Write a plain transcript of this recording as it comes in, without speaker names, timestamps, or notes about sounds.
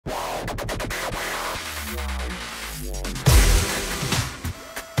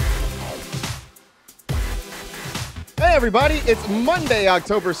Hey everybody, it's Monday,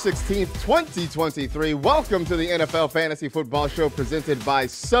 October 16th, 2023. Welcome to the NFL Fantasy Football Show presented by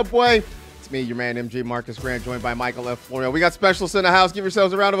Subway. It's me, your man, MJ Marcus Grant, joined by Michael F. Florio. We got specialists in the house. Give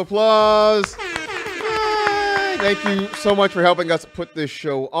yourselves a round of applause. Yay. Thank you so much for helping us put this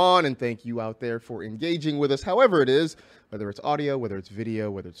show on, and thank you out there for engaging with us, however it is, whether it's audio, whether it's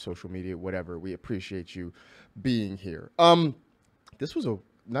video, whether it's social media, whatever. We appreciate you being here. This was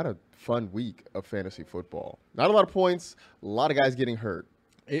not a fun week of fantasy football. Not a lot of points, a lot of guys getting hurt.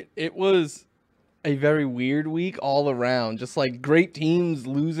 It was a very weird week all around. Just like great teams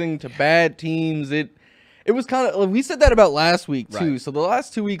losing to bad teams. It was kind of, we said that about last week too. Right. So the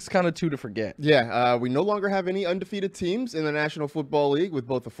last 2 weeks kind of two to forget. Yeah, we no longer have any undefeated teams in the National Football League with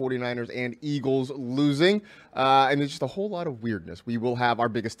both the 49ers and Eagles losing. And it's just a whole lot of weirdness. We will have our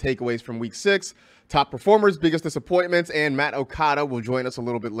biggest takeaways from week 6, top performers, biggest disappointments, and Matt Okada will join us a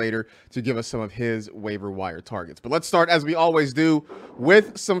little bit later to give us some of his waiver wire targets. But let's start, as we always do,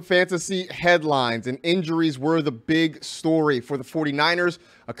 with some fantasy headlines. And injuries were the big story for the 49ers.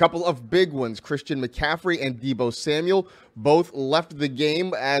 A couple of big ones, Christian McCaffrey and Deebo Samuel, both left the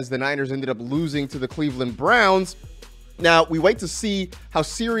game as the Niners ended up losing to the Cleveland Browns. Now, we wait to see how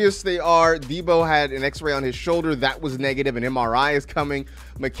serious they are. Deebo had an x-ray on his shoulder. That was negative. An MRI is coming.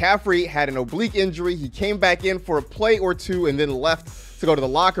 McCaffrey had an oblique injury. He came back in for a play or two and then left to go to the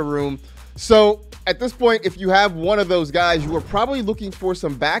locker room. So at this point, if you have one of those guys, you are probably looking for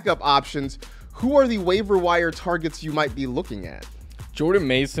some backup options. Who are the waiver wire targets you might be looking at? Jordan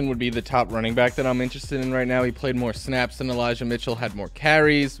Mason would be the top running back that I'm interested in right now. He played more snaps than Elijah Mitchell, had more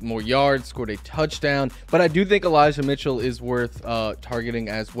carries, more yards, scored a touchdown. But I do think Elijah Mitchell is worth targeting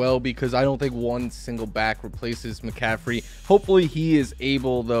as well, because I don't think one single back replaces McCaffrey. Hopefully he is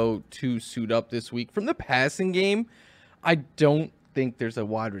able, though, to suit up this week. From the passing game, I don't think there's a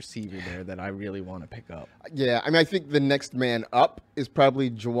wide receiver there that I really want to pick up. Yeah, I mean, I think the next man up is probably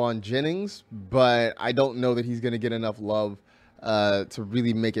Juwan Jennings, but I don't know that he's going to get enough love to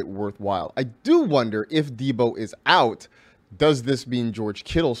really make it worthwhile. I do wonder if Deebo is out, does this mean George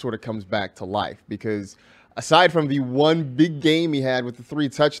Kittle sort of comes back to life? Because aside from the one big game he had with the 3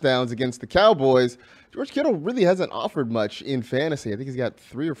 touchdowns against the Cowboys, George Kittle really hasn't offered much in fantasy. I think he's got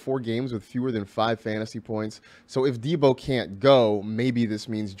 3 or 4 games with fewer than 5 fantasy points. So if Deebo can't go, maybe this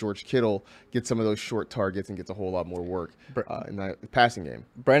means George Kittle gets some of those short targets and gets a whole lot more work in the passing game.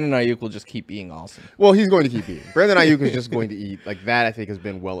 Brandon Ayuk will just keep being awesome. Well, he's going to keep eating. Brandon Ayuk is just going to eat. Like that, I think, has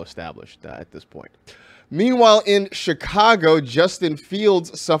been well established at this point. Meanwhile, in Chicago, Justin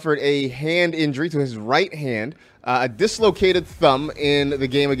Fields suffered a hand injury to his right hand, a dislocated thumb in the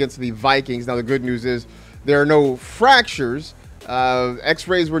game against the Vikings. Now, the good news is there are no fractures.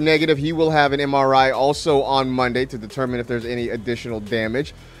 X-rays were negative. He will have an MRI also on Monday to determine if there's any additional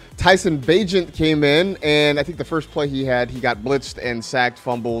damage. Tyson Bagent came in, and I think the first play he had, he got blitzed and sacked,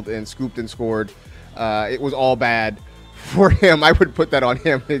 fumbled, and scooped and scored. It was all bad for him. I would put that on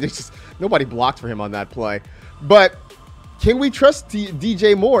him. Nobody blocked for him on that play. But can we trust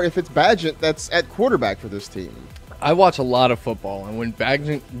DJ Moore if it's Bagent that's at quarterback for this team? I watch a lot of football, and when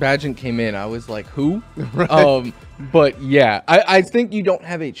Bagent came in, I was like, who? Right. But yeah, I think you don't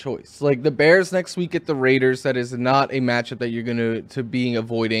have a choice. Like the Bears next week at the Raiders, that is not a matchup that you're going to be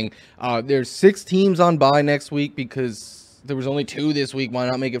avoiding. There's 6 teams on bye next week because there was only 2 this week. Why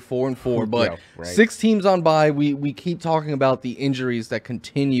not make it 4 and 4? But right. 6 teams on bye. We keep talking about the injuries that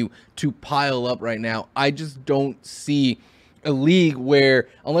continue to pile up right now. I just don't see a league where,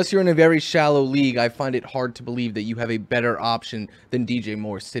 unless you're in a very shallow league, I find it hard to believe that you have a better option than DJ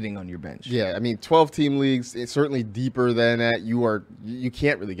Moore sitting on your bench. Yeah, I mean, 12-team leagues, it's certainly deeper than that. You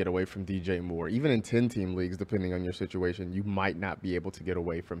can't really get away from DJ Moore. Even in 10-team leagues, depending on your situation, you might not be able to get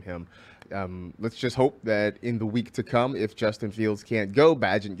away from him. Let's just hope that in the week to come, if Justin Fields can't go,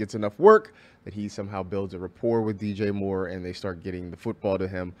 Bagent gets enough work, that he somehow builds a rapport with DJ Moore and they start getting the football to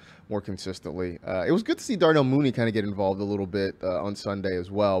him more consistently. It was good to see Darnell Mooney kind of get involved a little bit on Sunday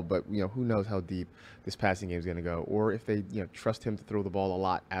as well, but who knows how deep this passing game is going to go, or if they trust him to throw the ball a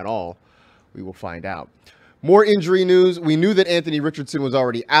lot at all. We will find out. More injury news. We knew that Anthony Richardson was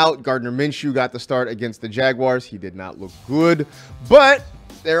already out. Gardner Minshew got the start against the Jaguars. He did not look good, but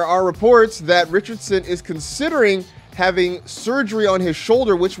there are reports that Richardson is considering having surgery on his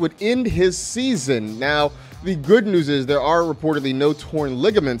shoulder, which would end his season. Now, the good news is there are reportedly no torn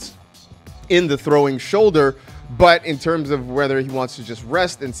ligaments in the throwing shoulder, but in terms of whether he wants to just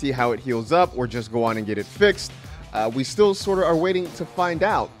rest and see how it heals up or just go on and get it fixed, we still sort of are waiting to find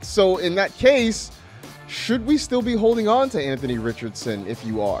out. So in that case, should we still be holding on to Anthony Richardson if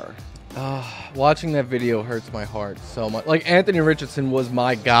you are? Watching that video hurts my heart so much. Like, Anthony Richardson was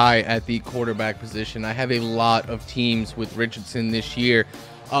my guy at the quarterback position. I have a lot of teams with Richardson this year.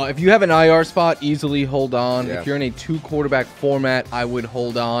 If you have an IR spot, easily hold on. Yeah. If you're in a 2-quarterback format, I would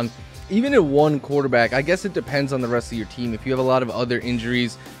hold on. Even in 1 quarterback, I guess it depends on the rest of your team. If you have a lot of other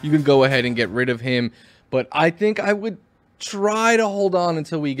injuries, you can go ahead and get rid of him. But I think I would try to hold on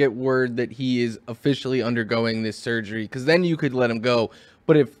until we get word that he is officially undergoing this surgery, because then you could let him go.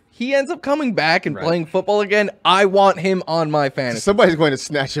 But if he ends up coming back and playing football again, I want him on my fantasy. Somebody's going to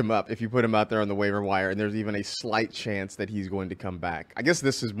snatch him up if you put him out there on the waiver wire, and there's even a slight chance that he's going to come back. I guess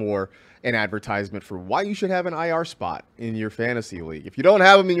this is more an advertisement for why you should have an IR spot in your fantasy league. If you don't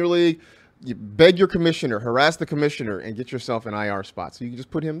have him in your league, you beg your commissioner, harass the commissioner, and get yourself an IR spot. So you can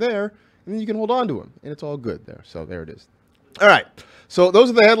just put him there, and then you can hold on to him, and it's all good there. So there it is. All right, so those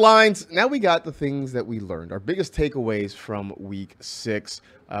are the headlines. Now we got the things that we learned, our biggest takeaways from week 6.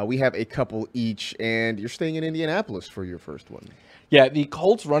 We have a couple each, and you're staying in Indianapolis for your first one. Yeah, the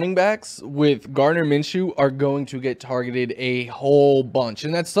Colts running backs with Gardner Minshew are going to get targeted a whole bunch.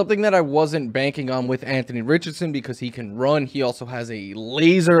 And that's something that I wasn't banking on with Anthony Richardson, because he can run. He also has a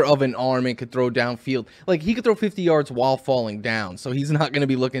laser of an arm and could throw downfield. Like, he could throw 50 yards while falling down. So he's not going to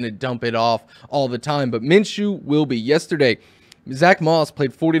be looking to dump it off all the time. But Minshew will be. Yesterday, Zach Moss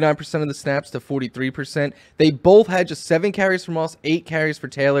played 49% of the snaps to 43%. They both had just 7 carries for Moss, 8 carries for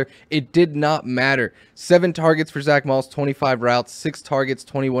Taylor. It did not matter. 7 targets for Zach Moss, 25 routes, 6 targets,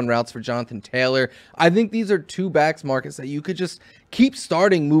 21 routes for Jonathan Taylor. I think these are 2 backs, Marcus, that you could just keep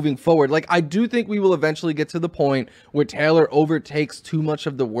starting moving forward. Like, I do think we will eventually get to the point where Taylor overtakes too much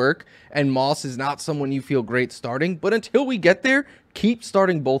of the work and Moss is not someone you feel great starting. But until we get there, keep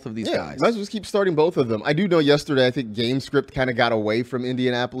starting both of these guys. Might as well just keep starting both of them. I do know yesterday, I think Game Script kind of got away from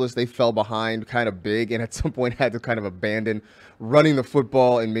Indianapolis. They fell behind kind of big, and at some point had to kind of abandon running the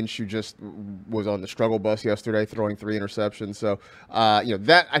football, and Minshew just was on the struggle bus yesterday, throwing 3 interceptions. So,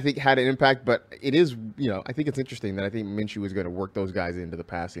 that I think had an impact, but it is, I think it's interesting that I think Minshew is going to work those guys into the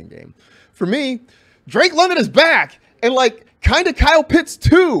passing game. For me, Drake London is back, and kind of Kyle Pitts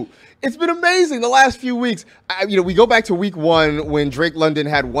too. It's been amazing the last few weeks. We go back to week 1 when Drake London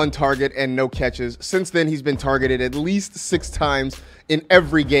had 1 target and no catches. Since then, he's been targeted at least 6 times in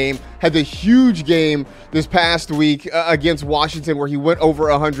every game. Had the huge game this past week against Washington where he went over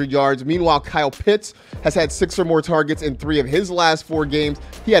 100 yards. Meanwhile, Kyle Pitts has had 6 or more targets in 3 of his last 4 games.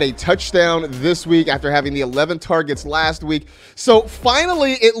 He had a touchdown this week after having the 11 targets last week. So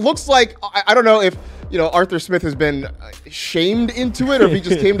finally, it looks like, I don't know if Arthur Smith has been shamed into it or if he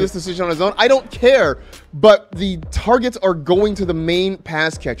just came to this decision on his own. I don't care. But the targets are going to the main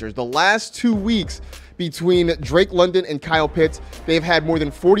pass catchers. The last 2 weeks between Drake London and Kyle Pitts, they've had more than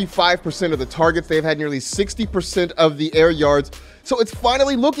 45% of the targets. They've had nearly 60% of the air yards. So it's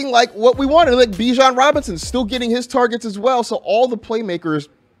finally looking like what we wanted. Like Bijan Robinson still getting his targets as well. So all the playmakers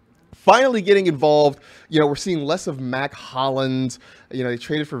finally getting involved. We're seeing less of Mac Hollins. They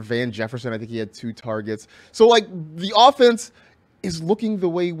traded for Van Jefferson. I think he had 2 targets. So, the offense is looking the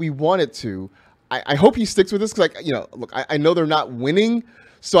way we want it to. I hope he sticks with this because, look, I know they're not winning,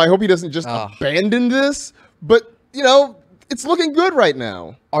 so I hope he doesn't just abandon this. But, it's looking good right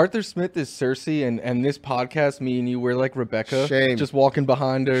now. Arthur Smith is Cersei, and this podcast, me and you, we're like Rebecca. Shame. Just walking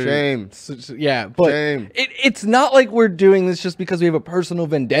behind her. Shame. Yeah, but Shame. It's not like we're doing this just because we have a personal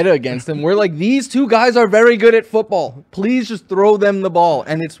vendetta against them. We're like, these 2 guys are very good at football. Please just throw them the ball,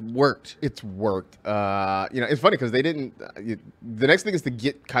 and it's worked. It's worked. It's funny because they didn't. The next thing is to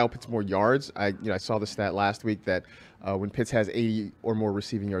get Kyle Pitts more yards. I saw the stat last week that when Pitts has 80 or more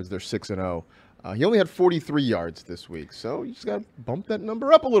receiving yards, they're 6-0. He only had 43 yards this week, so you just got to bump that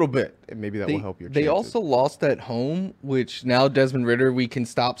number up a little bit, and maybe that will help your chances. They also lost at home, which now Desmond Ridder, we can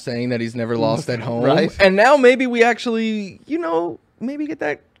stop saying that he's never lost at home. Right. And now maybe we actually, maybe get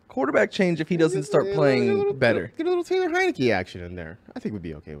that quarterback change if he doesn't start playing better. Get a little Taylor Heineke action in there. I think we'd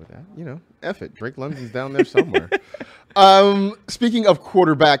be okay with that. F it. Drake London's down there somewhere. Speaking of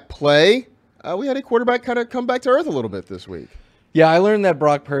quarterback play, we had a quarterback kind of come back to earth a little bit this week. Yeah, I learned that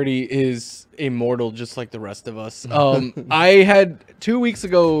Brock Purdy is immortal just like the rest of us. I had 2 weeks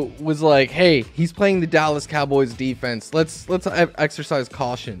ago was like, hey, he's playing the Dallas Cowboys defense. Let's exercise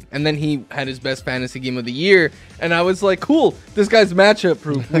caution. And then he had his best fantasy game of the year. And I was like, cool, this guy's matchup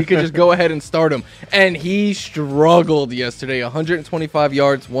proof. We could just go ahead and start him. And he struggled yesterday. 125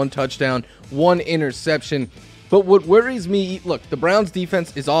 yards, 1 touchdown, 1 interception. But what worries me, look, the Browns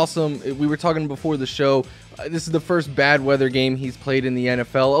defense is awesome. We were talking before the show. This is the first bad weather game he's played in the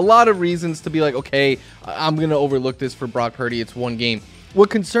NFL. A lot of reasons to be like, okay, I'm going to overlook this for Brock Purdy. It's 1 game. What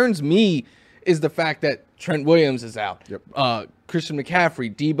concerns me is the fact that Trent Williams is out. Yep. Christian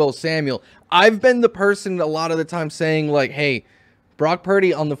McCaffrey, Deebo Samuel. I've been the person a lot of the time saying, like, hey, Brock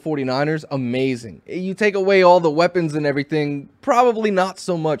Purdy on the 49ers, amazing. You take away all the weapons and everything, probably not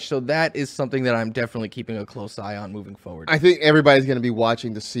so much. So that is something that I'm definitely keeping a close eye on moving forward. I think everybody's going to be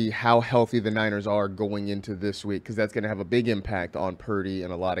watching to see how healthy the Niners are going into this week, because that's going to have a big impact on Purdy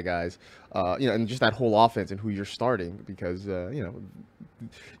and a lot of guys, and just that whole offense and who you're starting, because,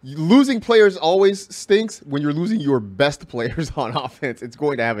 losing players always stinks. When you're losing your best players on offense, it's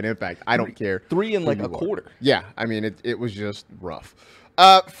going to have an impact. I don't care. 3 in like a quarter. Yeah, I mean, it was just rough.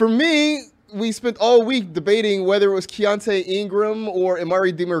 For me, we spent all week debating whether it was Keontae Ingram or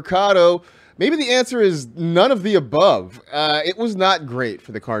Emari Demercado. Maybe the answer is none of the above. It was not great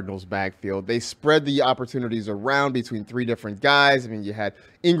for the Cardinals' backfield. They spread the opportunities around between 3 different guys. I mean, you had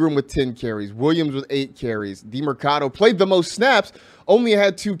Ingram with 10 carries, Williams with 8 carries. Demercado played the most snaps, only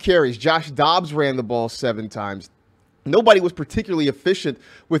had 2 carries. Josh Dobbs ran the ball 7 times. Nobody was particularly efficient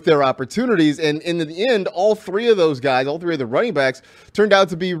with their opportunities, and in the end, all 3 of those guys, all 3 of the running backs, turned out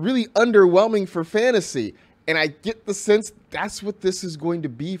to be really underwhelming for fantasy. And I get the sense that's what this is going to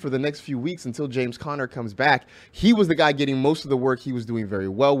be for the next few weeks until James Conner comes back. He was the guy getting most of the work. He was doing very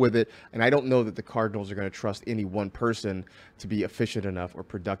well with it. And I don't know that the Cardinals are going to trust any one person to be efficient enough or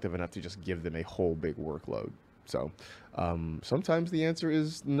productive enough to just give them a whole big workload. So sometimes the answer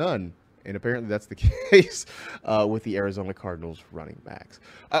is none. And apparently that's the case with the Arizona Cardinals running backs.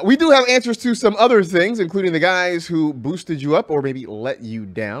 We do have answers to some other things, including the guys who boosted you up or maybe let you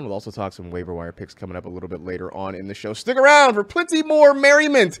down. We'll also talk some waiver wire picks coming up a little bit later on in the show. Stick around for plenty more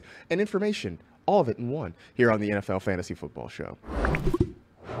merriment and information, all of it in one, here on the NFL Fantasy Football Show.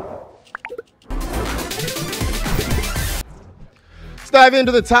 Dive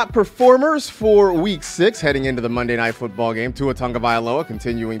into the top performers for Week 6, heading into the Monday Night Football game. Tua Tagovailoa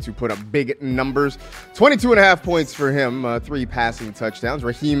continuing to put up big numbers. 22.5 points for him, 3 passing touchdowns.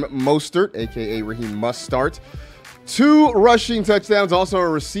 Raheem Mostert, a.k.a. Raheem Must Start, 2 rushing touchdowns, also a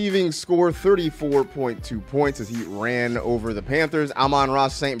receiving score, 34.2 points as he ran over the Panthers. Amon-Ra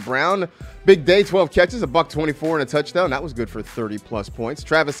St. Brown, big day, 12 catches, $124 and a touchdown. That was good for 30-plus points.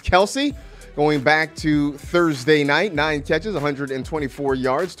 Travis Kelce, going back to Thursday night, 9 catches, 124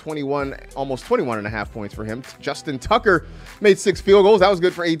 yards, almost 21.5 points for him. Justin Tucker made 6 field goals. That was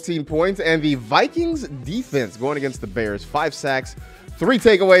good for 18 points. And the Vikings defense going against the Bears, 5 sacks, 3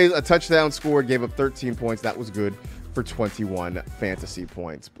 takeaways, a touchdown scored, gave up 13 points. That was good for 21 fantasy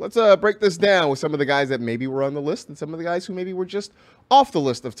points. Let's break this down with some of the guys that maybe were on the list and some of the guys who maybe were just off the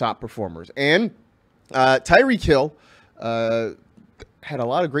list of top performers. And Tyreek Hill, had a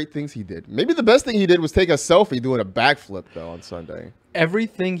lot of great things he did. Maybe the best thing he did was take a selfie doing a backflip, though, on Sunday.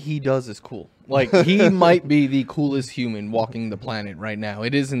 Everything he does is cool. Like, he might be the coolest human walking the planet right now.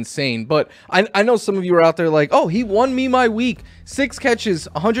 It is insane. But I know some of you are out there like, oh, he won me my week. 6 catches,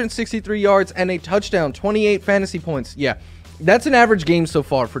 163 yards, and a touchdown, 28 fantasy points. Yeah, that's an average game so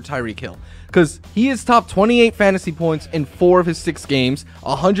far for Tyreek Hill, because he has topped 28 fantasy points in 4 of his 6 games,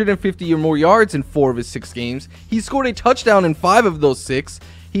 150 or more yards in 4 of his 6 games. He scored a touchdown in 5 of those 6.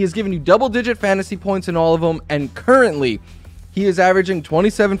 He has given you double-digit fantasy points in all of them, and currently he is averaging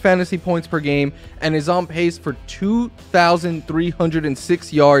 27 fantasy points per game and is on pace for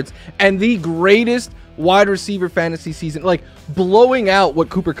 2,306 yards and the greatest wide receiver fantasy season, like blowing out what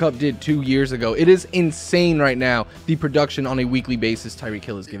Cooper Kupp did 2 years ago. It is insane right now, the production on a weekly basis Tyreek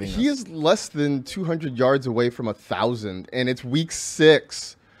Hill is giving us. He is less than 200 yards away from 1,000, and it's Week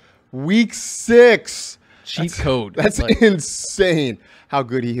 6. Week 6. Cheat code. That's like insane how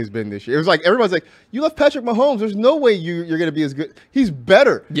good he has been this year. It was like everyone's like, you left Patrick Mahomes. There's no way you're going to be as good. He's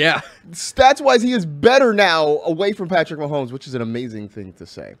better. Yeah. Stats-wise, he is better now away from Patrick Mahomes, which is an amazing thing to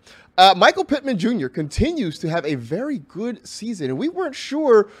say. Michael Pittman Jr. continues to have a very good season, and we weren't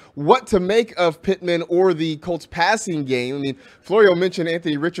sure what to make of Pittman or the Colts passing game. I mean, Florio mentioned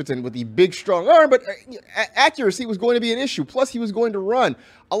Anthony Richardson with the big, strong arm, but accuracy was going to be an issue. Plus, he was going to run.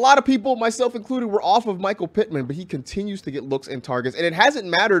 A lot of people, myself included, were off of Michael Pittman, but he continues to get looks and targets, and it hasn't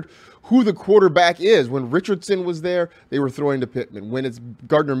mattered who the quarterback is. When Richardson was there, they were throwing to Pittman. When it's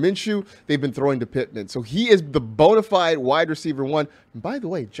Gardner Minshew, they've been throwing to Pittman. So he is the bona fide wide receiver 1. And by the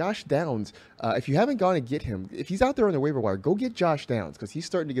way, Josh Downs, if you haven't gone and get him, if he's out there on the waiver wire, go get Josh Downs because he's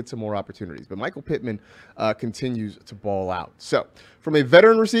starting to get some more opportunities. But Michael Pittman continues to ball out. So from a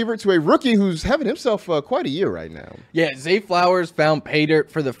veteran receiver to a rookie who's having himself quite a year right now. Yeah, Zay Flowers found pay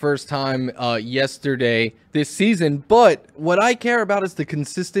dirt for the first time yesterday this season. But what I care about is the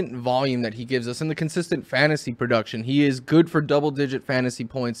consistent volume that he gives us and the consistent fantasy production. He is good for double-digit fantasy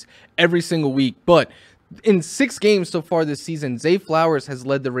points every single week. But In 6 games so far this season, Zay Flowers has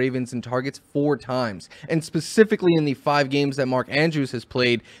led the Ravens in targets 4 times. And specifically in the 5 games that Mark Andrews has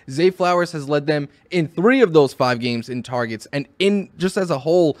played, Zay Flowers has led them in 3 of those 5 games in targets. And in just as a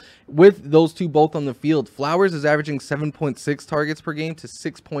whole, with those two both on the field, Flowers is averaging 7.6 targets per game to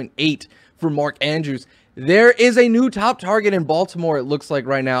 6.8 for Mark Andrews. There is a new top target in Baltimore, it looks like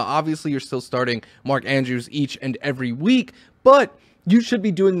right now. Obviously, you're still starting Mark Andrews each and every week, but you should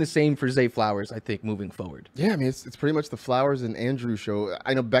be doing the same for Zay Flowers, I think, moving forward. Yeah, I mean, it's pretty much the Flowers and Andrews show.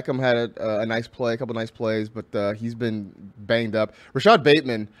 I know Beckham had a nice play, a couple nice plays, but he's been banged up. Rashad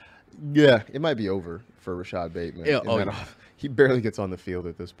Bateman, yeah, it might be over for Rashad Bateman. Yeah, he barely gets on the field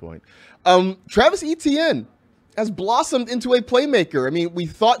at this point. Travis Etienne has blossomed into a playmaker. I mean, we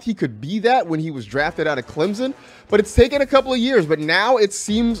thought he could be that when he was drafted out of Clemson, but it's taken a couple of years. But now it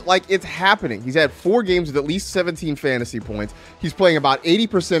seems like it's happening. He's had 4 games with at least 17 fantasy points. He's playing about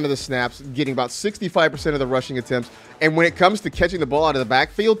 80% of the snaps, getting about 65% of the rushing attempts. And when it comes to catching the ball out of the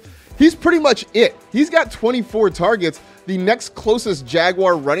backfield, he's pretty much it. He's got 24 targets. The next closest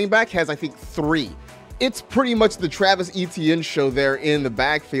Jaguar running back has, I think, 3. It's pretty much the Travis Etienne show there in the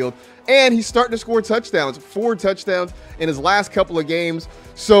backfield. And he's starting to score touchdowns, 4 touchdowns in his last couple of games.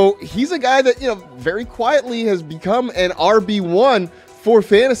 So he's a guy that, very quietly has become an RB1 for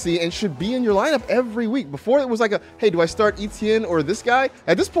fantasy and should be in your lineup every week. Before it was like hey, do I start Etienne or this guy?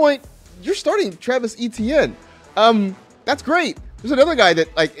 At this point, you're starting Travis Etienne. That's great. There's another guy that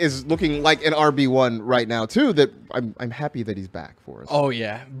is looking like an RB1 right now too. That I'm happy that he's back for us. Oh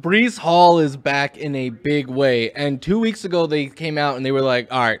yeah, Breece Hall is back in a big way. And 2 weeks ago they came out and they were like,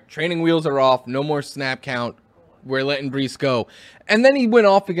 "All right, training wheels are off. No more snap count. We're letting Breece go." And then he went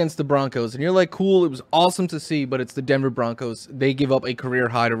off against the Broncos, and you're like, "Cool, it was awesome to see." But it's the Denver Broncos. They give up a career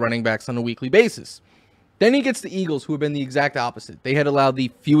high to running backs on a weekly basis. Then he gets the Eagles, who have been the exact opposite. They had allowed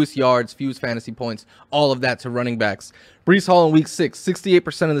the fewest yards, fewest fantasy points, all of that to running backs. Breece Hall in week 6,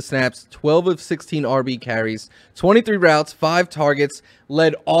 68% of the snaps, 12 of 16 RB carries, 23 routes, 5 targets,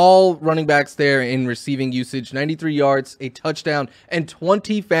 led all running backs there in receiving usage, 93 yards, a touchdown, and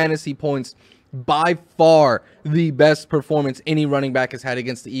 20 fantasy points. By far the best performance any running back has had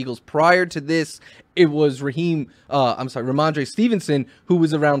against the Eagles. Prior to this, it was Ramondre Stevenson, who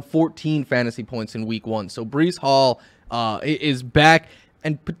was around 14 fantasy points in week 1. So Breece Hall is back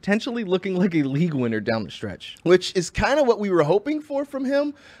and potentially looking like a league winner down the stretch. Which is kind of what we were hoping for from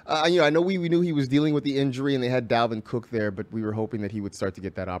him. I know we knew he was dealing with the injury and they had Dalvin Cook there, but we were hoping that he would start to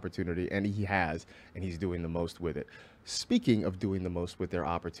get that opportunity, and he has, and he's doing the most with it. Speaking of doing the most with their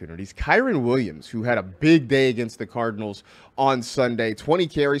opportunities, Kyren Williams, who had a big day against the Cardinals on Sunday, 20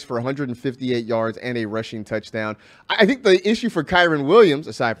 carries for 158 yards and a rushing touchdown. I think the issue for Kyren Williams,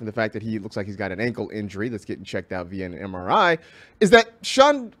 aside from the fact that he looks like he's got an ankle injury that's getting checked out via an MRI, is that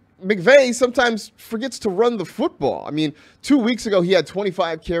Sean McVay sometimes forgets to run the football. I mean, 2 weeks ago, he had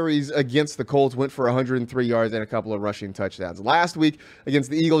 25 carries against the Colts, went for 103 yards and a couple of rushing touchdowns. Last week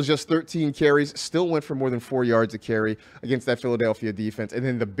against the Eagles, just 13 carries, still went for more than 4 yards a carry against that Philadelphia defense. And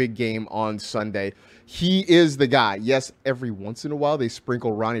then the big game on Sunday. He is the guy. Yes, every once in a while, they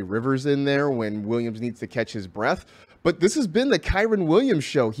sprinkle Ronnie Rivers in there when Williams needs to catch his breath. But this has been the Kyren Williams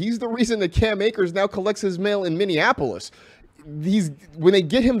show. He's the reason that Cam Akers now collects his mail in Minneapolis. When they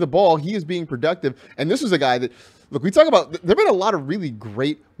get him the ball, he is being productive. And this was a guy that, look, we talk about, there have been a lot of really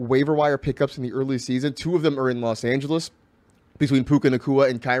great waiver wire pickups in the early season. 2 of them are in Los Angeles between Puka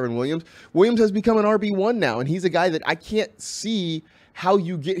Nacua and Kyren Williams. Williams has become an RB1 now, and he's a guy that I can't see how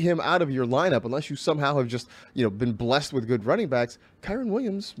you get him out of your lineup unless you somehow have just, been blessed with good running backs. Kyren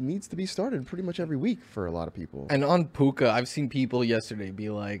Williams needs to be started pretty much every week for a lot of people. And on Puka, I've seen people yesterday be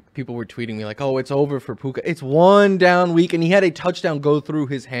like, people were tweeting me like, "Oh, it's over for Puka. It's one down week," and he had a touchdown go through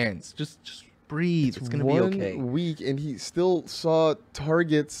his hands. Just breathe. It's going to be okay. 1 week, and he still saw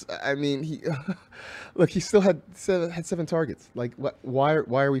targets. I mean, he still had 7 targets. Like, why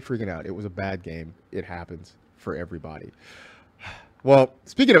are we freaking out? It was a bad game. It happens for everybody. Well,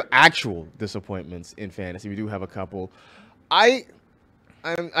 speaking of actual disappointments in fantasy, we do have a couple. I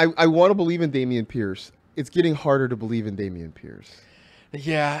want to believe in Dameon Pierce. It's getting harder to believe in Dameon Pierce.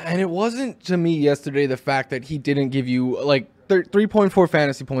 Yeah, and it wasn't to me yesterday the fact that he didn't give you 3.4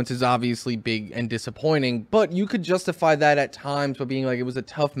 fantasy points is obviously big and disappointing, but you could justify that at times by being like, it was a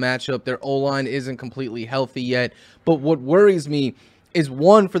tough matchup. Their O-line isn't completely healthy yet. But what worries me is,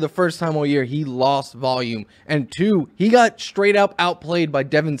 1, for the first time all year, he lost volume, and 2, he got straight up outplayed by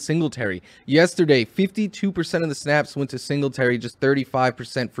Devin Singletary. Yesterday, 52% of the snaps went to Singletary, just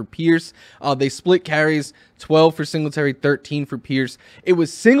 35% for Pierce. They split carries, 12 for Singletary, 13 for Pierce. It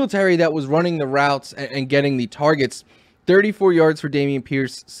was Singletary that was running the routes and getting the targets. 34 yards for Dameon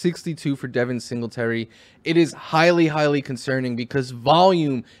Pierce, 62 for Devin Singletary. It is highly, highly concerning because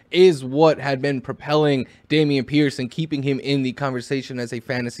volume is what had been propelling Dameon Pierce and keeping him in the conversation as a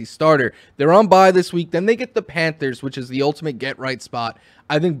fantasy starter. They're on bye this week. Then they get the Panthers, which is the ultimate get-right spot.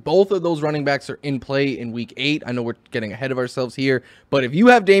 I think both of those running backs are in play in week 8. I know we're getting ahead of ourselves here, but if you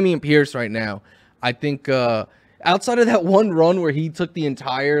have Dameon Pierce right now, I think outside of that one run where he took the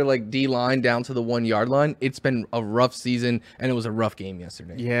entire D-line down to the 1 yard line, it's been a rough season, and it was a rough game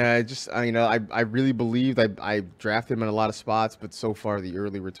yesterday. Yeah, I really believed I drafted him in a lot of spots, but so far the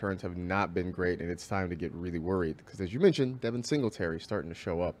early returns have not been great, and it's time to get really worried because, as you mentioned, Devin Singletary starting to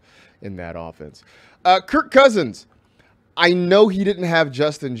show up in that offense. Kirk Cousins, I know he didn't have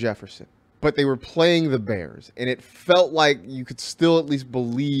Justin Jefferson, but they were playing the Bears, and it felt like you could still at least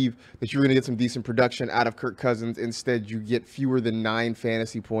believe that you were going to get some decent production out of Kirk Cousins. Instead, you get fewer than 9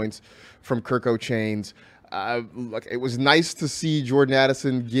 fantasy points from Kirk O'Chains. Look, it was nice to see Jordan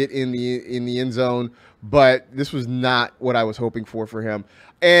Addison get in the end zone, but this was not what I was hoping for him.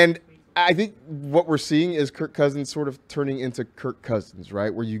 And I think what we're seeing is Kirk Cousins sort of turning into Kirk Cousins,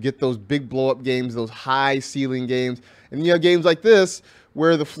 right? Where you get those big blow-up games, those high ceiling games, and you have games like this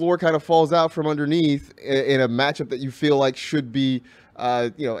where the floor kind of falls out from underneath in a matchup that you feel like should be,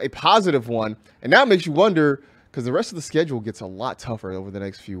 a positive one. And now it makes you wonder, because the rest of the schedule gets a lot tougher over the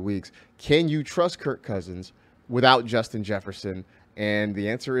next few weeks. Can you trust Kirk Cousins without Justin Jefferson? And the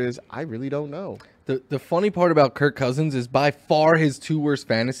answer is, I really don't know. The funny part about Kirk Cousins is by far his 2 worst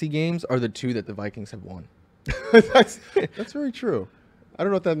fantasy games are the 2 that the Vikings have won. That's very true. I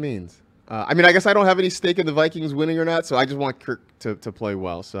don't know what that means. I guess I don't have any stake in the Vikings winning or not, so I just want Kirk to play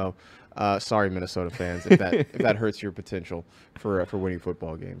well. So, sorry, Minnesota fans, if that hurts your potential for winning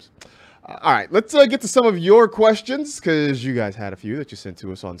football games. All right, let's get to some of your questions because you guys had a few that you sent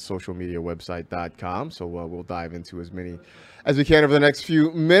to us on socialmediawebsite.com. So we'll dive into as many as we can over the next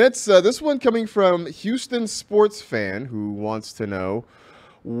few minutes. This one coming from Houston sports fan who wants to know,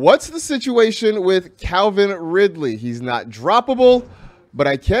 what's the situation with Calvin Ridley? He's not droppable, but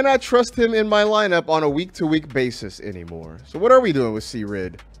I cannot trust him in my lineup on a week-to-week basis anymore. So what are we doing with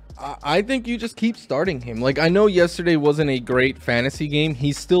C-Rid? I think you just keep starting him. I know yesterday wasn't a great fantasy game.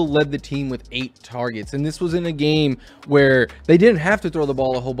 He still led the team with 8 targets. And this was in a game where they didn't have to throw the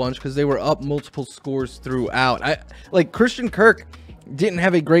ball a whole bunch because they were up multiple scores throughout. Christian Kirk didn't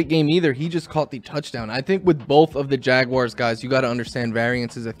have a great game either. He just caught the touchdown. I think with both of the Jaguars guys, you got to understand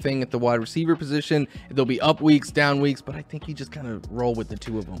variance is a thing at the wide receiver position. There'll be up weeks, down weeks, but I think you just kind of roll with the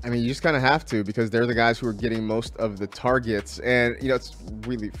 2 of them. You just kind of have to because they're the guys who are getting most of the targets. And, it's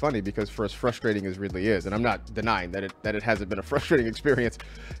really funny because for as frustrating as Ridley is, and I'm not denying that it hasn't been a frustrating experience,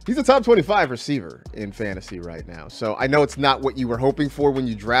 he's a top 25 receiver in fantasy right now. So I know it's not what you were hoping for when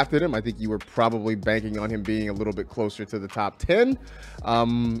you drafted him. I think you were probably banking on him being a little bit closer to the top 10.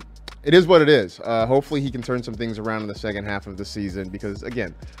 It is what it is. Hopefully he can turn some things around in the second half of the season because,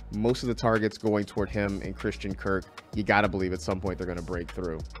 again, most of the targets going toward him and Christian Kirk, you got to believe at some point they're going to break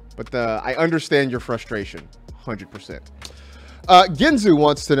through. But I understand your frustration, 100%. Ginzu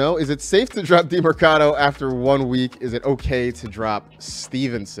wants to know, is it safe to drop DeMercado after 1 week? Is it okay to drop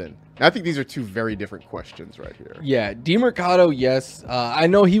Stevenson? I think these are 2 very different questions right here. Yeah, DeMercado, yes. I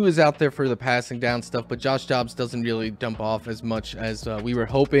know he was out there for the passing down stuff, but Josh Dobbs doesn't really dump off as much as we were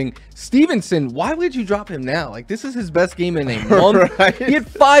hoping. Stevenson, why would you drop him now? This is his best game in a month. Right? He had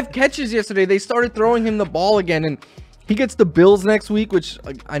 5 catches yesterday. They started throwing him the ball again, and he gets the Bills next week, which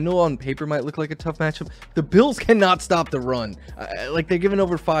I know on paper might look like a tough matchup. The Bills cannot stop the run. They're giving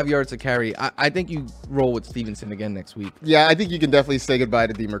over 5 yards to carry. I think you roll with Stevenson again next week. Yeah, I think you can definitely say goodbye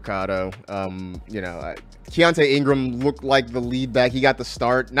to DeMercado. Keontae Ingram looked like the lead back. He got the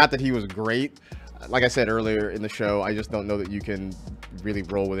start. Not that he was great. Like I said earlier in the show, I just don't know that you can really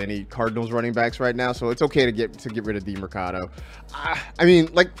roll with any Cardinals running backs right now. So it's okay to get rid of DeMercado.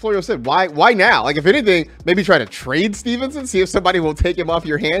 Like Florio said, why now? If anything, maybe try to trade Stevenson, see if somebody will take him off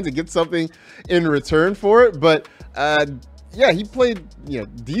your hands and get something in return for it. But yeah, he played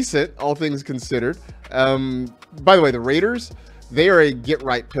decent, all things considered. By the way, the Raiders, they are a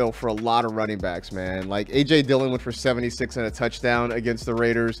get-right pill for a lot of running backs, man. A.J. Dillon went for 76 and a touchdown against the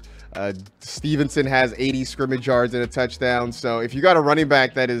Raiders. Stevenson has 80 scrimmage yards and a touchdown. So if you got a running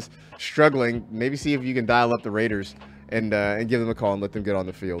back that is struggling, maybe see if you can dial up the Raiders and give them a call and let them get on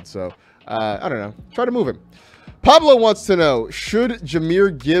the field. So I don't know. Try to move him. Pablo wants to know, should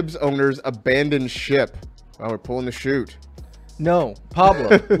Jahmyr Gibbs owners abandon ship? Well, we're pulling the chute. No,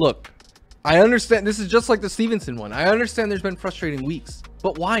 Pablo, look. I understand this is just like the Stevenson one. I understand there's been frustrating weeks,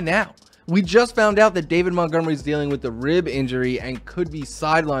 but why now? We just found out that David Montgomery's dealing with a rib injury and could be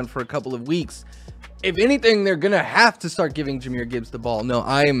sidelined for a couple of weeks. if anything, they're gonna have to start giving Jahmyr Gibbs the ball. No,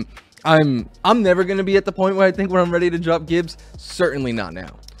 I'm never gonna be at the point where I think when I'm ready to drop Gibbs. Certainly not now.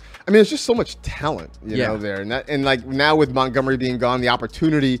 I mean, there's just so much talent, you know, there, and like now with Montgomery being gone, the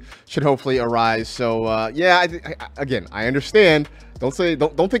opportunity should hopefully arise. So yeah, again, I understand. Don't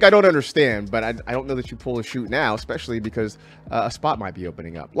think I don't understand, but I don't know that you pull a shoot now, especially because a spot might be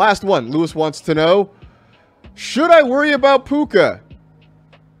opening up. Last one, Lewis wants to know: should I worry about Puka?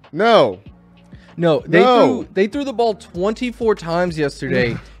 No. No, they threw the ball 24 times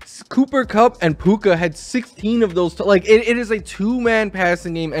yesterday. Cooper Kupp and Puka had 16 of those. Like it is a two-man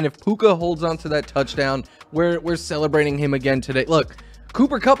passing game, and if Puka holds on to that touchdown, we're celebrating him again today. Look,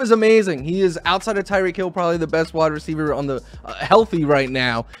 Cooper Kupp is amazing. He is, outside of Tyreek Hill, probably the best wide receiver on the healthy right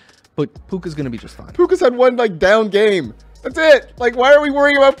now. But Puka's gonna be just fine. Puka's had one like down game. That's it. Like, why are we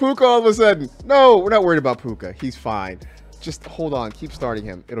worrying about Puka all of a sudden? No, we're not worried about Puka. He's fine. Just hold on. Keep starting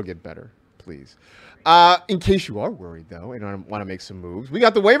him. It'll get better, please. In case you are worried, though, and want to make some moves, we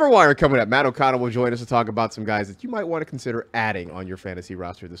got the waiver wire coming up. Matt Okada will join us to talk about some guys that you might want to consider adding on your fantasy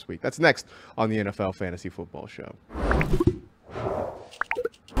roster this week. That's next on the NFL Fantasy Football Show.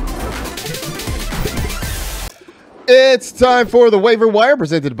 It's time for the waiver wire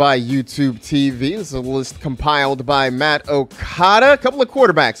presented by YouTube TV. This is a list compiled by Matt Okada. A couple of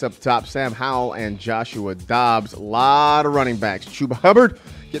quarterbacks up top, Sam Howell and Joshua Dobbs. A lot of running backs. Chuba Hubbard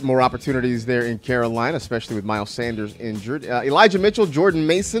getting more opportunities there in Carolina, especially with Miles Sanders injured. Elijah Mitchell, Jordan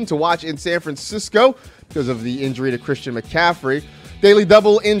Mason to watch in San Francisco because of the injury to Christian McCaffrey. Daily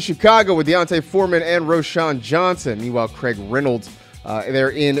double in Chicago with Deontay Foreman and Roschon Johnson. Meanwhile, Craig Reynolds they're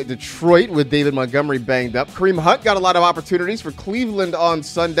in Detroit with David Montgomery banged up. Kareem Hunt got a lot of opportunities for Cleveland on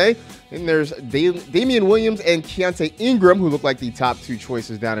Sunday. Then there's Damian Williams and Keontae Ingram, who look like the top two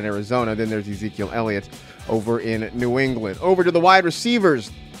choices down in Arizona. Then there's Ezekiel Elliott over in New England. Over to the wide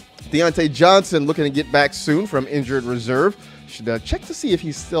receivers. Deontay Johnson looking to get back soon from injured reserve. Should check to see if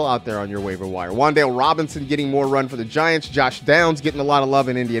he's still out there on your waiver wire. Wan'Dale Robinson getting more run for the Giants. Josh Downs getting a lot of love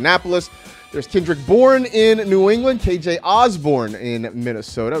in Indianapolis. There's Kendrick Bourne in New England, KJ Osborne in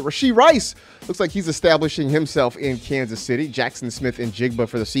Minnesota. Rashee Rice looks like he's establishing himself in Kansas City. Jackson Smith and Jigba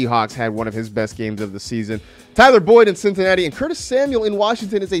for the Seahawks had one of his best games of the season. Tyler Boyd in Cincinnati and Curtis Samuel in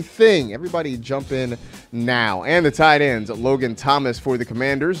Washington is a thing. Everybody jump in now. And the tight ends, Logan Thomas for the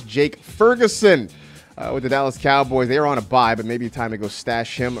Commanders, Jake Ferguson with the Dallas Cowboys. They are on a bye, but maybe time to go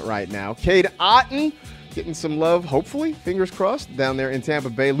stash him right now. Cade Otton getting some love, hopefully, fingers crossed, down there in Tampa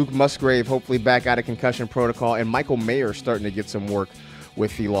Bay. Luke Musgrave, hopefully back out of concussion protocol. And Michael Mayer starting to get some work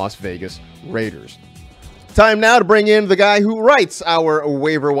with the Las Vegas Raiders. Time now to bring in the guy who writes our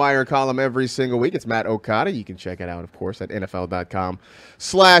waiver wire column every single week. It's Matt Okada. You can check it out, of course, at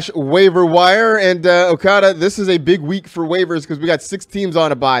NFL.com/waiver wire. And Okada, this is a big week for waivers because we got 6 teams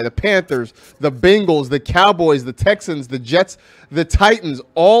on a bye. The Panthers, the Bengals, the Cowboys, the Texans, the Jets, the Titans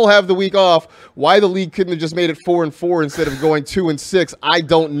all have the week off. Why the league couldn't have just made it 4-4 instead of going 2-6, I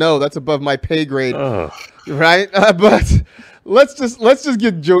don't know. That's above my pay grade, right? But let's just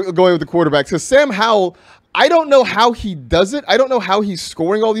get going with the quarterbacks. Because Sam Howell, I don't know how he does it. I don't know how he's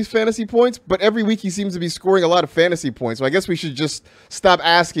scoring all these fantasy points, but every week he seems to be scoring a lot of fantasy points. So I guess we should just stop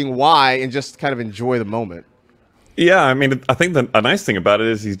asking why and just kind of enjoy the moment. Yeah, I mean, I think a nice thing about it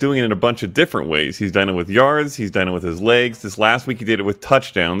is he's doing it in a bunch of different ways. He's done it with yards. He's done it with his legs. This last week he did it with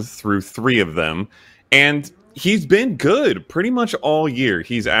touchdowns through 3 of them. And he's been good pretty much all year.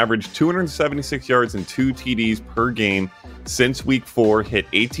 He's averaged 276 yards and 2 TDs per game since week 4, hit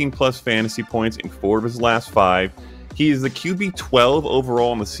 18-plus fantasy points in 4 of his last 5. He is the QB 12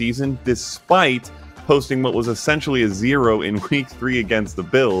 overall in the season, despite posting what was essentially a 0 in week 3 against the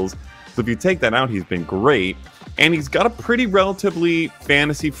Bills. So if you take that out, he's been great. And he's got a pretty relatively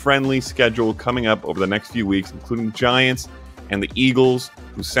fantasy-friendly schedule coming up over the next few weeks, including the Giants and the Eagles,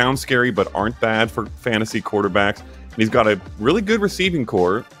 who sound scary but aren't bad for fantasy quarterbacks. And he's got a really good receiving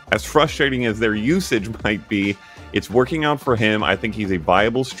core. As frustrating as their usage might be, it's working out for him. I think he's a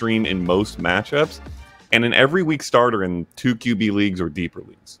viable stream in most matchups and an every week starter in 2 QB leagues or deeper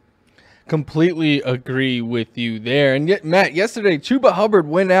leagues. Completely agree with you there. And yet, Matt, yesterday, Chuba Hubbard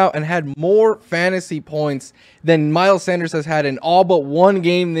went out and had more fantasy points than Miles Sanders has had in all but 1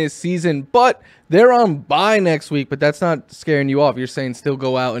 game this season. But they're on bye next week, but that's not scaring you off. You're saying still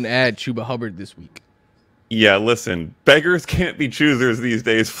go out and add Chuba Hubbard this week. Yeah, listen, beggars can't be choosers these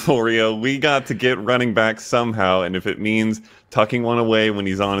days, Florio. We got to get running back somehow, and if it means tucking one away when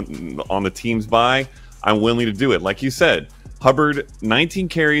he's on the team's bye, I'm willing to do it. Like you said, Hubbard, 19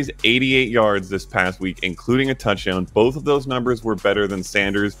 carries, 88 yards this past week, including a touchdown. Both of those numbers were better than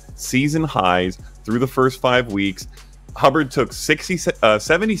Sanders' season highs through the first 5 weeks. Hubbard took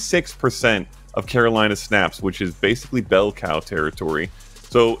 76% of Carolina snaps, which is basically bell cow territory.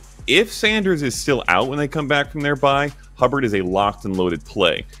 So if Sanders is still out when they come back from their bye, Hubbard is a locked and loaded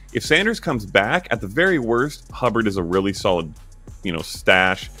play. If Sanders comes back, at the very worst, Hubbard is a really solid,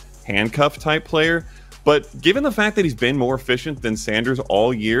 stash handcuff type player. But given the fact that he's been more efficient than Sanders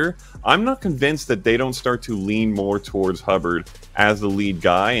all year, I'm not convinced that they don't start to lean more towards Hubbard as the lead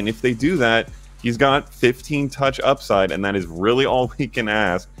guy. And if they do that, he's got 15 touch upside, and that is really all we can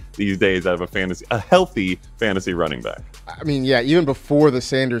ask these days out of a healthy fantasy running back. I mean, yeah, even before the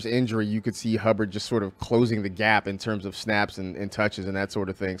Sanders injury, you could see Hubbard just sort of closing the gap in terms of snaps and touches and that sort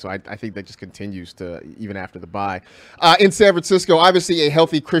of thing. So I think that just continues to even after the bye. In San Francisco, obviously a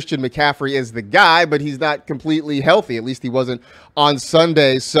healthy Christian McCaffrey is the guy, but he's not completely healthy. At least he wasn't on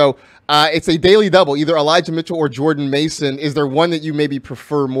Sunday. So it's a daily double, either Elijah Mitchell or Jordan Mason. Is there one that you maybe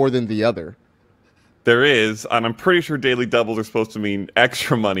prefer more than the other? There is, and I'm pretty sure daily doubles are supposed to mean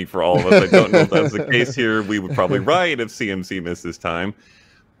extra money for all of us. I don't know if that's the case here. We would probably write if CMC missed this time.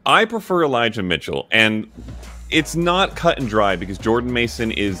 I prefer Elijah Mitchell, and it's not cut and dry because Jordan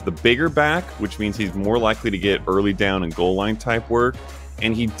Mason is the bigger back, which means he's more likely to get early down and goal line type work,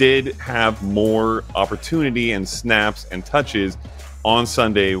 and he did have more opportunity and snaps and touches on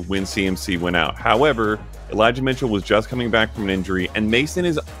Sunday when CMC went out. However, Elijah Mitchell was just coming back from an injury, and Mason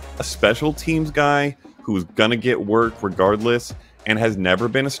is a special teams guy who's going to get work regardless and has never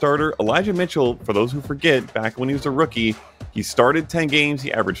been a starter. Elijah Mitchell, for those who forget, back when he was a rookie, he started 10 games.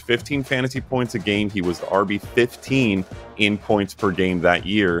 He averaged 15 fantasy points a game. He was the RB 15 in points per game that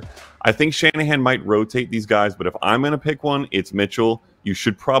year. I think Shanahan might rotate these guys, but if I'm going to pick one, it's Mitchell. You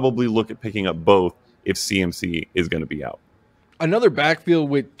should probably look at picking up both if CMC is going to be out. Another backfield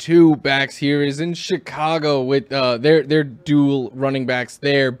with two backs here is in Chicago with their dual running backs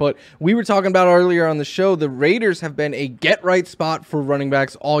there. But we were talking about earlier on the show, the Raiders have been a get-right spot for running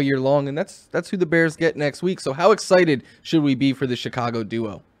backs all year long, and that's who the Bears get next week. So how excited should we be for the Chicago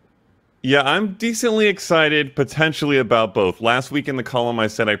duo? Yeah, I'm decently excited, potentially about both. Last week in the column, I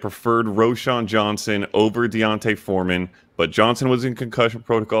said I preferred Roschon Johnson over D'Onta Foreman, but Johnson was in concussion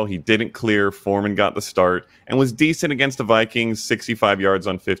protocol. He didn't clear. Foreman got the start and was decent against the Vikings, 65 yards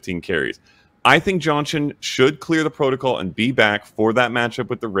on 15 carries. I think Johnson should clear the protocol and be back for that matchup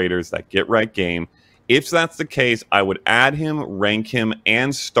with the Raiders, that get-right game. If that's the case, I would add him, rank him,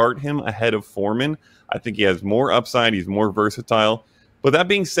 and start him ahead of Foreman. I think he has more upside. He's more versatile. But that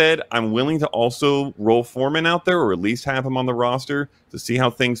being said, I'm willing to also roll Foreman out there, or at least have him on the roster to see how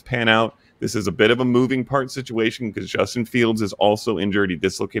things pan out. This is a bit of a moving part situation because Justin Fields is also injured. He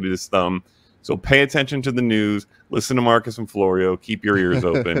dislocated his thumb. So pay attention to the news. Listen to Marcus and Florio. Keep your ears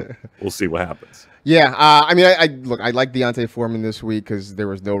open. We'll see what happens. Yeah, I mean, I like D'Onta Foreman this week because there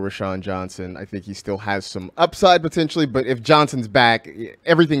was no Roschon Johnson. I think he still has some upside potentially, but if Johnson's back,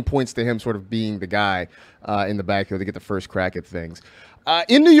 everything points to him sort of being the guy in the backfield to get the first crack at things.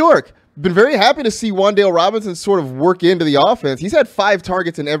 In New York, been very happy to see Wan'Dale Robinson sort of work into the offense. He's had 5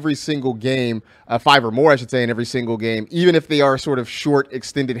 targets in every single game, 5 or more, I should say, in every single game, even if they are sort of short,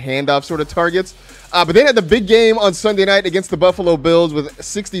 extended handoff sort of targets. But they had the big game on Sunday night against the Buffalo Bills with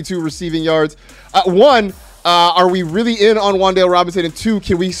 62 receiving yards. One, are we really in on Wan'Dale Robinson? And 2,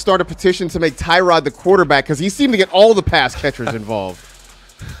 can we start a petition to make Tyrod the quarterback? Because he seemed to get all the pass catchers involved.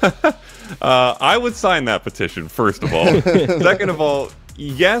 I would sign that petition, first of all. Second of all,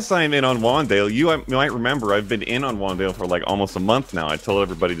 yes, I'm in on Wan'Dale. You might remember I've been in on Wan'Dale for like almost a month now. I told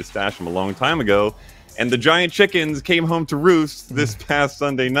everybody to stash him a long time ago. And the Giant Chickens came home to roost this past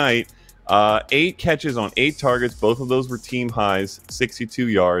Sunday night. 8 catches on 8 targets. Both of those were team highs, 62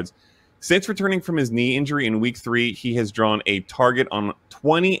 yards. Since returning from his knee injury in week 3, he has drawn a target on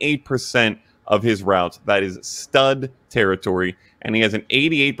 28% of his routes. That is stud territory. And he has an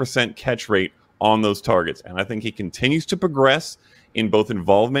 88% catch rate on those targets. And I think he continues to progress in both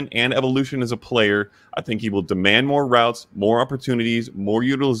involvement and evolution as a player. I think he will demand more routes, more opportunities, more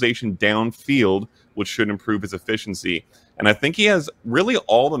utilization downfield, which should improve his efficiency. And I think he has really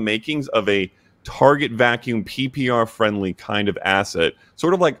all the makings of a target vacuum, PPR-friendly kind of asset,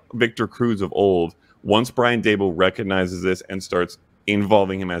 sort of like Victor Cruz of old, once Brian Daboll recognizes this and starts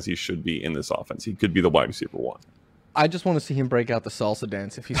involving him as he should be in this offense. He could be the wide receiver 1. I just want to see him break out the salsa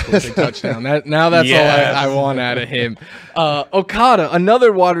dance if he scores a touchdown. That's yes. All I want out of him. Okada,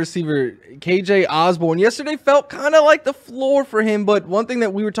 another wide receiver, KJ Osborne. Yesterday felt kind of like the floor for him, but one thing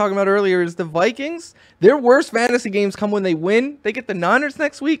that we were talking about earlier is the Vikings. Their worst fantasy games come when they win. They get the Niners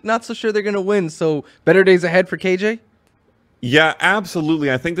next week. Not so sure they're going to win, so better days ahead for KJ? Yeah,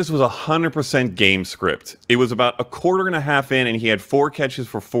 absolutely. I think this was 100% game script. It was about a quarter and a half in, and he had 4 catches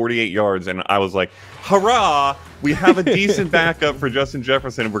for 48 yards, and I was like, hurrah! We have a decent backup for Justin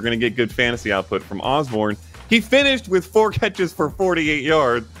Jefferson. We're going to get good fantasy output from Osborne. He finished with 4 catches for 48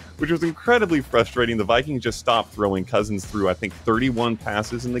 yards, which was incredibly frustrating. The Vikings just stopped throwing. Cousins threw, I think, 31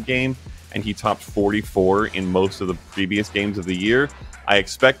 passes in the game, and he topped 44 in most of the previous games of the year. I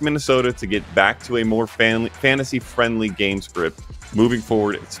expect Minnesota to get back to a more fantasy-friendly game script moving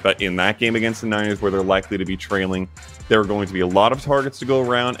forward. In that game against the Niners, where they're likely to be trailing, there are going to be a lot of targets to go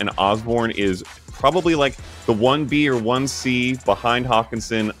around, and Osborne is probably like the 1B or 1C behind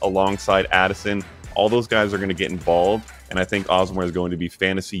Hawkinson alongside Addison. All those guys are going to get involved, and I think Osborne is going to be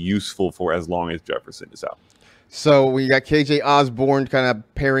fantasy useful for as long as Jefferson is out. So we got KJ Osborne kind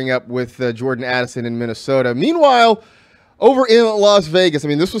of pairing up with Jordan Addison in Minnesota. Meanwhile, over in Las Vegas, I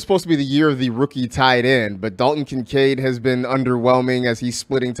mean, this was supposed to be the year of the rookie tight end, but Dalton Kincaid has been underwhelming as he's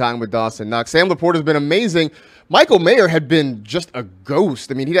splitting time with Dawson Knox. Sam Laporta has been amazing. Michael Mayer had been just a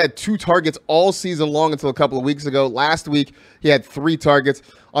ghost. I mean, he had 2 targets all season long until a couple of weeks ago. Last week, he had 3 targets.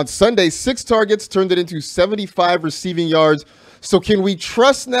 On Sunday, 6 targets turned it into 75 receiving yards. So can we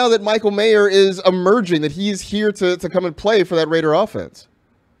trust now that Michael Mayer is emerging, that he's here to come and play for that Raider offense?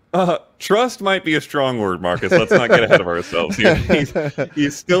 Trust might be a strong word, Marcus. Let's not get ahead of ourselves here.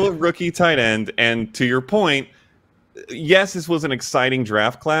 He's still a rookie tight end. And to your point, yes, this was an exciting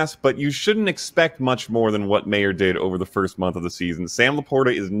draft class, but you shouldn't expect much more than what Mayer did over the first month of the season. Sam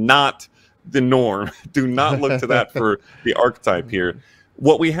Laporta is not the norm. Do not look to that for the archetype here.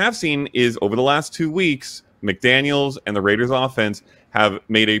 What we have seen is over the last 2 weeks, McDaniels and the Raiders offense have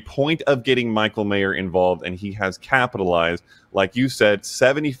made a point of getting Michael Mayer involved, and he has capitalized. Like you said,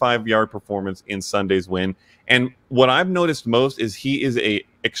 75-yard performance in Sunday's win. And what I've noticed most is he is a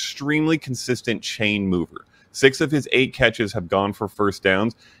extremely consistent chain mover. 6 of his 8 catches have gone for first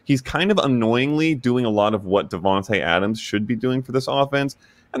downs. He's kind of annoyingly doing a lot of what Davante Adams should be doing for this offense,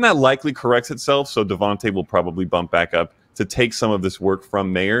 and that likely corrects itself, so Davante will probably bump back up to take some of this work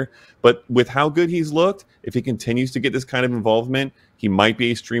from Mayer. But with how good he's looked, if he continues to get this kind of involvement, he might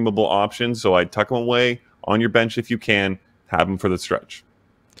be a streamable option. So I'd tuck him away on your bench if you can. Have him for the stretch.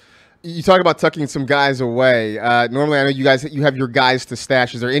 You talk about tucking some guys away. Normally, I know you have your guys to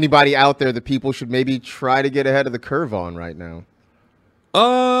stash. Is there anybody out there that people should maybe try to get ahead of the curve on right now?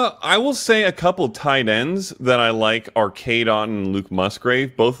 I will say a couple tight ends that I like are Cade Otton and Luke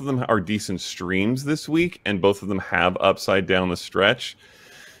Musgrave. Both of them are decent streams this week, and both of them have upside down the stretch.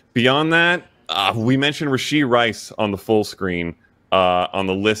 Beyond that, we mentioned Rashee Rice on the full screen on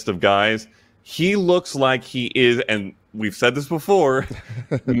the list of guys. He looks like he is, and we've said this before,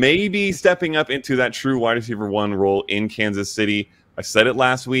 maybe stepping up into that true wide receiver 1 role in Kansas City. I said it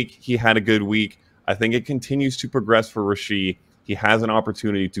last week. He had a good week. I think it continues to progress for Rashee. He has an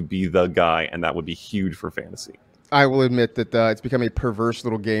opportunity to be the guy, and that would be huge for fantasy. I will admit that it's become a perverse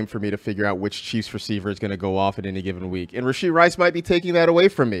little game for me to figure out which Chiefs receiver is going to go off at any given week. And Rashee Rice might be taking that away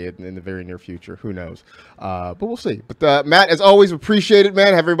from me in the very near future. Who knows? But we'll see. But Matt, as always, appreciate it, man.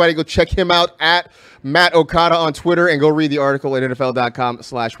 Have everybody go check him out at Matt Okada on Twitter and go read the article at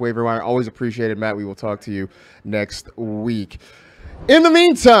NFL.com/waiverwire. Always appreciate it, Matt. We will talk to you next week. In the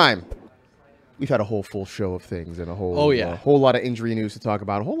meantime, we've had a whole full show of things and a whole lot of injury news to talk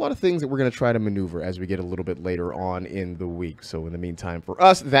about, a whole lot of things that we're going to try to maneuver as we get a little bit later on in the week. So in the meantime, for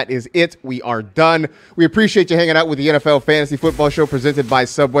us, that is it. We are done. We appreciate you hanging out with the NFL Fantasy Football Show presented by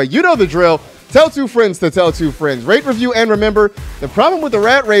Subway. You know the drill. Tell 2 friends to tell 2 friends. Rate, review, and remember, the problem with the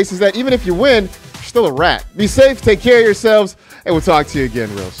rat race is that even if you win, you're still a rat. Be safe, take care of yourselves, and we'll talk to you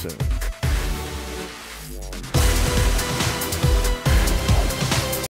again real soon.